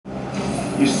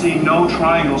You see no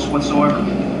triangles whatsoever.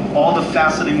 All the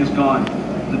faceting is gone.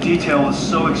 The detail is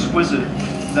so exquisite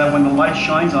that when the light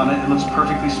shines on it, it looks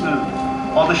perfectly smooth.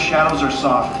 All the shadows are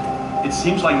soft. It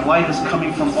seems like light is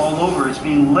coming from all over. It's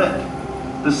being lit.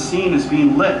 The scene is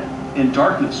being lit in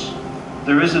darkness.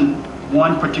 There isn't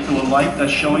one particular light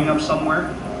that's showing up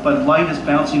somewhere, but light is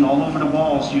bouncing all over the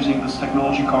walls using this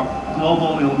technology called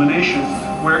global illumination,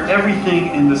 where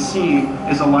everything in the scene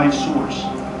is a light source.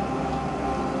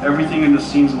 Everything in the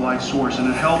scene is a light source, and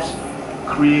it helps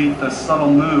create the subtle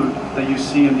mood that you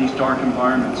see in these dark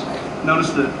environments.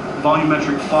 Notice the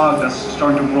volumetric fog that's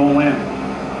starting to roll in.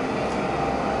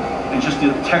 And just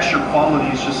the texture quality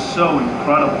is just so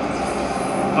incredible.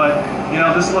 But, you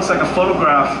know, this looks like a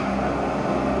photograph.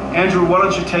 Andrew, why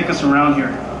don't you take us around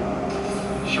here?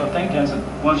 Sure thing, Jensen.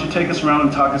 Why don't you take us around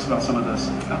and talk us about some of this?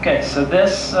 Okay, so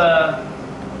this,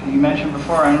 you mentioned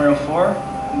before Unreal 4.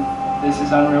 This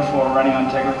is Unreal 4 running on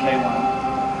Tegra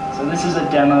K1. So this is a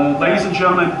demo. Ladies and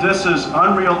gentlemen, this is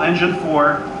Unreal Engine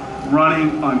 4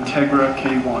 running on Tegra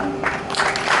K1.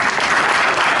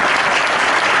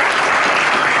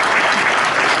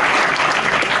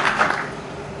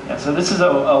 Yeah, so this is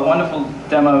a wonderful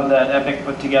demo that Epic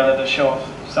put together to show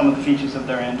off some of the features of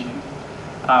their engine.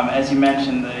 As you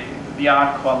mentioned, the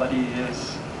art quality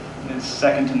is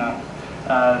second to none.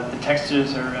 The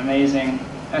textures are amazing,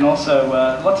 and also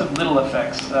lots of little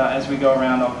effects. As we go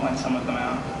around, I'll point some of them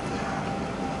out.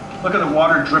 Look at the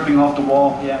water dripping off the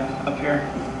wall. Yeah, up here.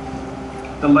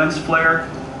 The lens flare.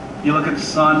 You look at the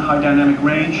sun, high dynamic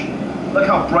range. Look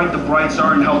how bright the brights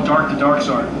are and how dark the darks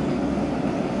are.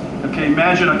 Okay,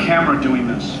 imagine a camera doing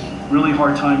this. Really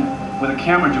hard time with a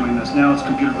camera doing this. Now it's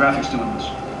computer graphics doing this.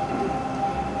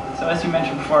 So as you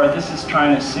mentioned before, this is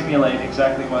trying to simulate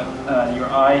exactly what your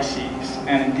eye sees.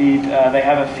 And indeed, they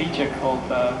have a feature called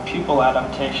pupil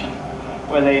adaptation,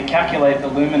 where they calculate the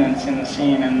luminance in the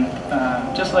scene, and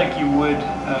just like you would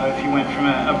if you went from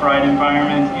a bright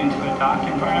environment into a dark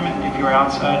environment, if you were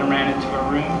outside and ran into a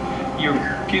room, your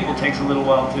pupil takes a little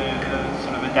while to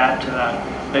sort of adapt to that.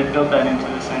 They've built that into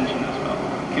this engine as well.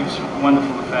 It gives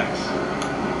wonderful effects.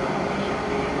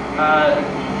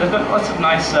 They've got lots of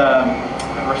nice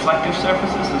reflective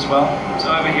surfaces as well.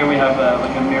 So over here we have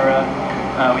like a mirror,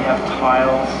 we have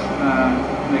tiles,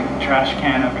 the trash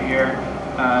can over here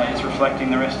is reflecting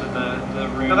the rest of the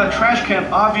room. Now that trash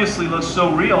can obviously looks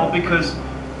so real because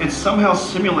it's somehow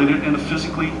simulated in a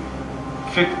physically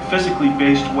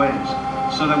based ways.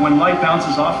 So that when light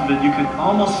bounces off of it, you can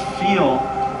almost feel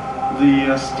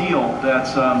the steel that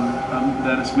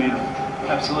it's made of.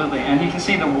 Absolutely, and you can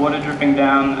see the water dripping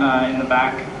down in the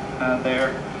back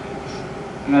there.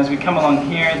 And as we come along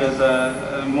here, there's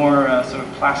a more sort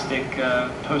of plastic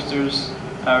posters,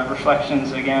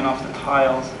 reflections again off the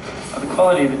tiles. The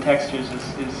quality of the textures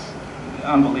is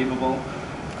unbelievable.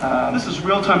 This is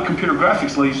real-time computer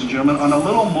graphics, ladies and gentlemen, on a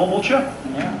little mobile chip.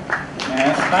 Yeah,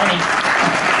 it's tiny.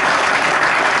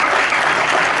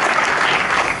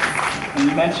 And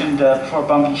you mentioned before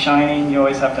bumpy shiny, you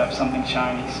always have to have something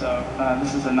shiny, so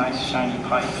this is a nice shiny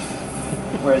pipe,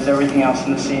 whereas everything else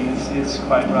in the scene is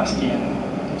quite rusty,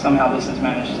 and somehow this has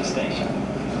managed to stay shiny.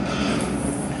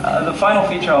 The final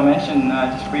feature I'll mention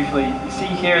just briefly, you see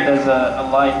here there's a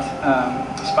light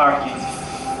sparking,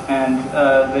 and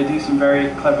they do some very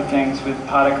clever things with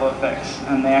particle effects,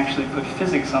 and they actually put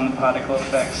physics on the particle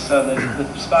effects so that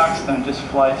the sparks don't just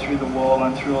fly through the wall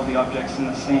and through all the objects in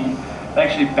the scene. They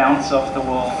actually bounce off the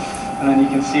wall, and then you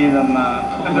can see them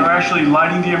and they're actually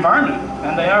lighting the environment.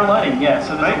 And they are lighting, yeah.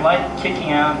 So there's a light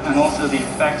kicking out, and also the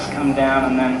effects come down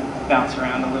and then bounce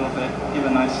around a little bit, give a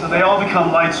nice... So they all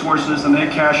become light sources, and they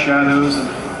cast shadows, and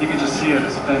you can just see it.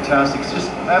 It's fantastic. It's just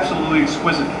absolutely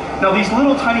exquisite. Now these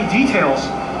little tiny details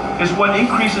is what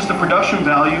increases the production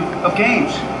value of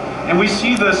games. And we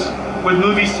see this with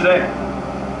movies today.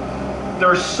 There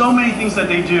are so many things that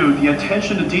they do, the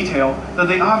attention to detail, that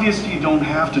they obviously don't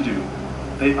have to do.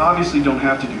 They obviously don't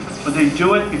have to do. But they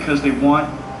do it because they want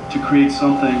to create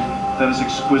something that is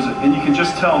exquisite. And you can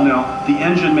just tell now, the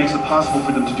engine makes it possible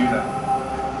for them to do that.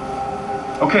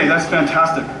 Okay, that's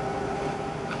fantastic.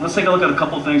 Let's take a look at a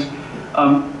couple of things.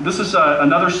 This is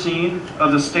another scene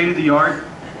of the state-of-the-art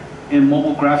in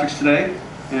mobile graphics today.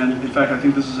 And in fact, I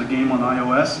think this is a game on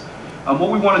iOS.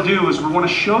 What we want to do is we want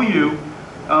to show you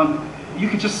you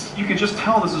can just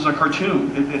tell this is a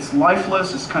cartoon. It's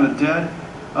lifeless, it's kind of dead.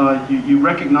 You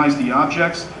recognize the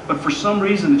objects, but for some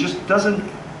reason it just doesn't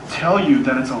tell you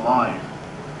that it's alive.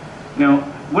 Now,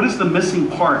 what is the missing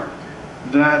part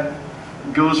that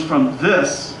goes from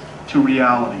this to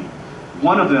reality?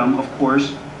 One of them, of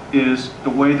course, is the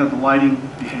way that the lighting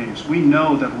behaves. We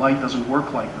know that light doesn't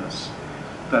work like this,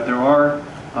 that there are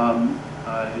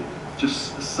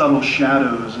just subtle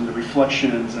shadows and the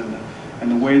reflections and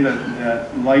the way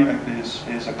that light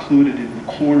is occluded in the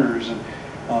corners, and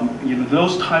you know,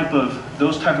 those type of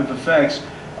effects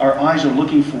our eyes are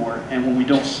looking for, and when we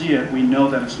don't see it, we know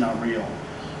that it's not real.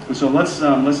 And so let's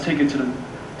take it to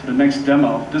the next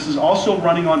demo. This is also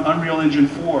running on Unreal Engine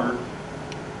 4,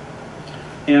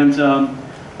 and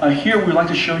here we'd like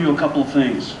to show you a couple of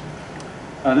things.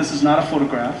 This is not a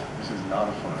photograph. This is not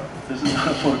a photo. This is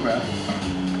not a photograph.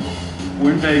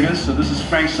 We're in Vegas, so this is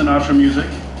Frank Sinatra music.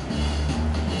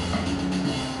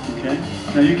 Okay.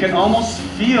 Now you can almost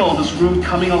feel this room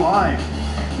coming alive.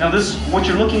 Now what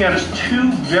you're looking at is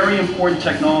two very important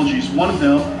technologies. One of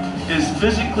them is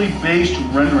physically based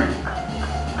rendering.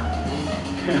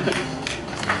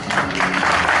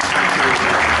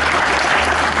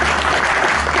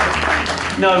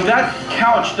 Now if that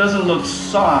couch doesn't look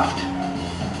soft,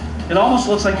 it almost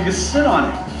looks like you could sit on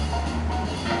it.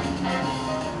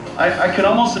 I could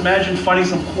almost imagine finding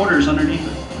some quarters underneath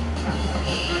it.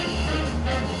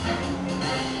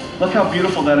 Look how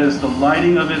beautiful that is. The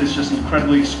lighting of it is just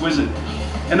incredibly exquisite.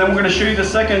 And then we're going to show you the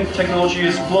second technology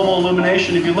is global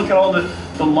illumination. If you look at all the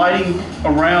lighting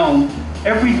around,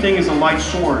 everything is a light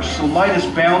source. So light is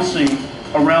bouncing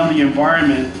around the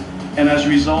environment, and as a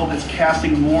result, it's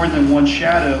casting more than one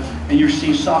shadow, and you're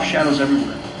seeing soft shadows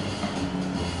everywhere.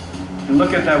 And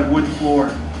look at that wood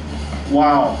floor.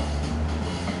 Wow.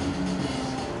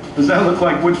 Does that look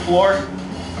like wood floor?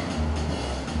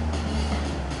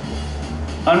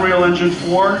 Unreal Engine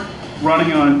 4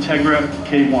 running on Tegra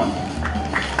K1.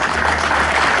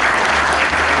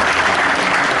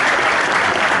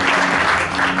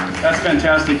 That's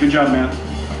fantastic. Good job, man.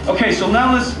 Okay, so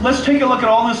now let's take a look at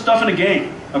all this stuff in a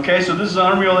game. Okay, so this is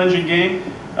an Unreal Engine game.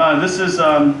 This is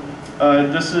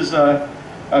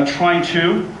Trine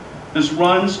 2. This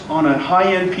runs on a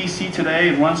high-end PC today.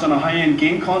 It runs on a high-end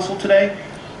game console today.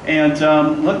 And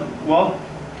look, well,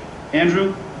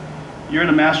 Andrew, you're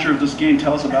the master of this game.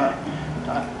 Tell us about it.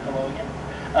 Hello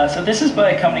again. So this is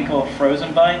by a company called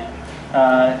Frozen Byte.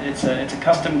 It's a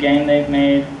custom game they've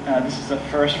made. This is the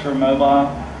first for mobile.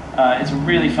 It's a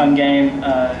really fun game.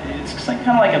 It's kind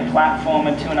of like a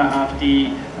platformer,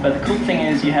 2.5D. But the cool thing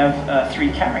is you have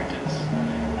 3 characters.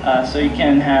 So you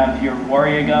can have your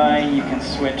warrior guy. You can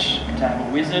switch to have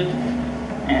a wizard,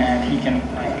 and he can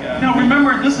like. Now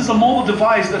remember, this is a mobile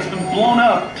device that's been blown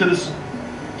up to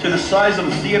the size of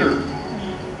a theater.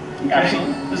 Okay?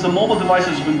 Absolutely. This is a mobile device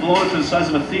that's been blown up to the size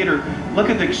of a theater. Look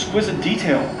at the exquisite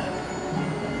detail.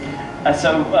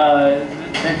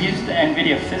 They've used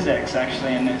Nvidia physics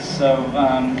actually in this. So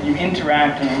you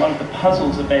interact, and a lot of the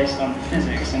puzzles are based on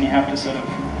physics, and you have to sort of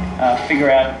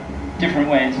figure out different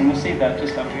ways. And we'll see that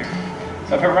just up here.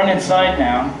 So if I run inside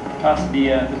now, past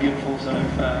the beautiful sort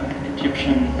of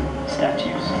Egyptian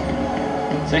statues.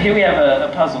 So here we have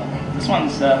a puzzle. This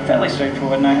one's fairly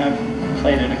straightforward, and I have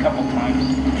played it a couple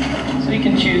times. So you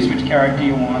can choose which character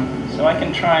you want. So I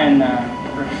can try and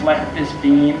reflect this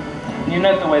beam. And you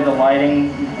note the way the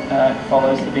lighting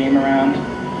follows the beam around.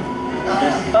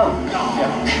 Oh,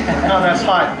 yeah. No, that's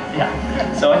hot. Yeah.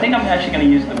 So I think I'm actually going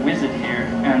to use the wizard here,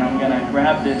 and I'm going to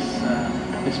grab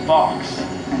this box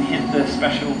and hit the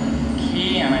special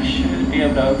key, and I should be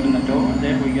able to open the door.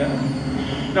 There we go.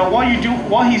 Now,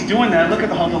 while he's doing that, look at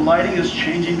how the lighting is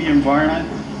changing the environment.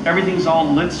 Everything's all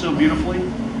lit so beautifully.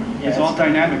 Yeah, it's all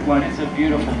dynamic lighting. It's a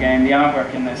beautiful game. The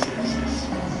artwork in this is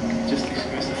just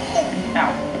exquisite.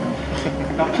 Ow.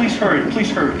 Now, please hurry. Please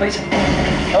hurry. Please.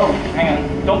 Oh, hang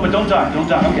on. Don't die. Don't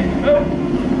die. Okay. Oh,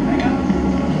 hang on.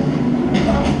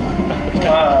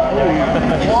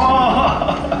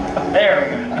 There we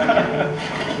go.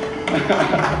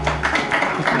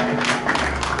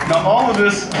 Now all of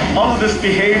this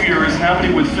behavior is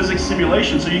happening with physics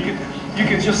simulation, so you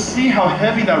can just see how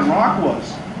heavy that rock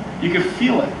was. You can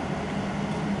feel it.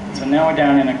 So now we're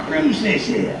down in a crypt. Who's this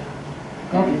here?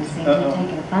 Goblins seem to have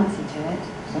taken a fancy to it.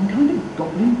 Some kind of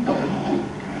goblin dog.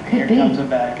 Here Could be. comes a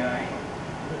bad guy.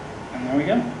 And there we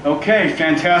go. Okay,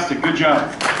 fantastic. Good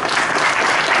job.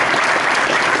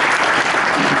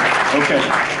 Okay,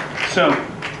 so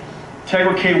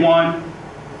Tegra K1,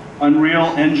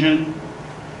 Unreal Engine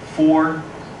 4,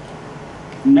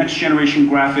 next generation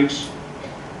graphics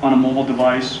on a mobile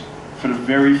device for the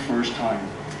very first time.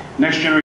 Next generation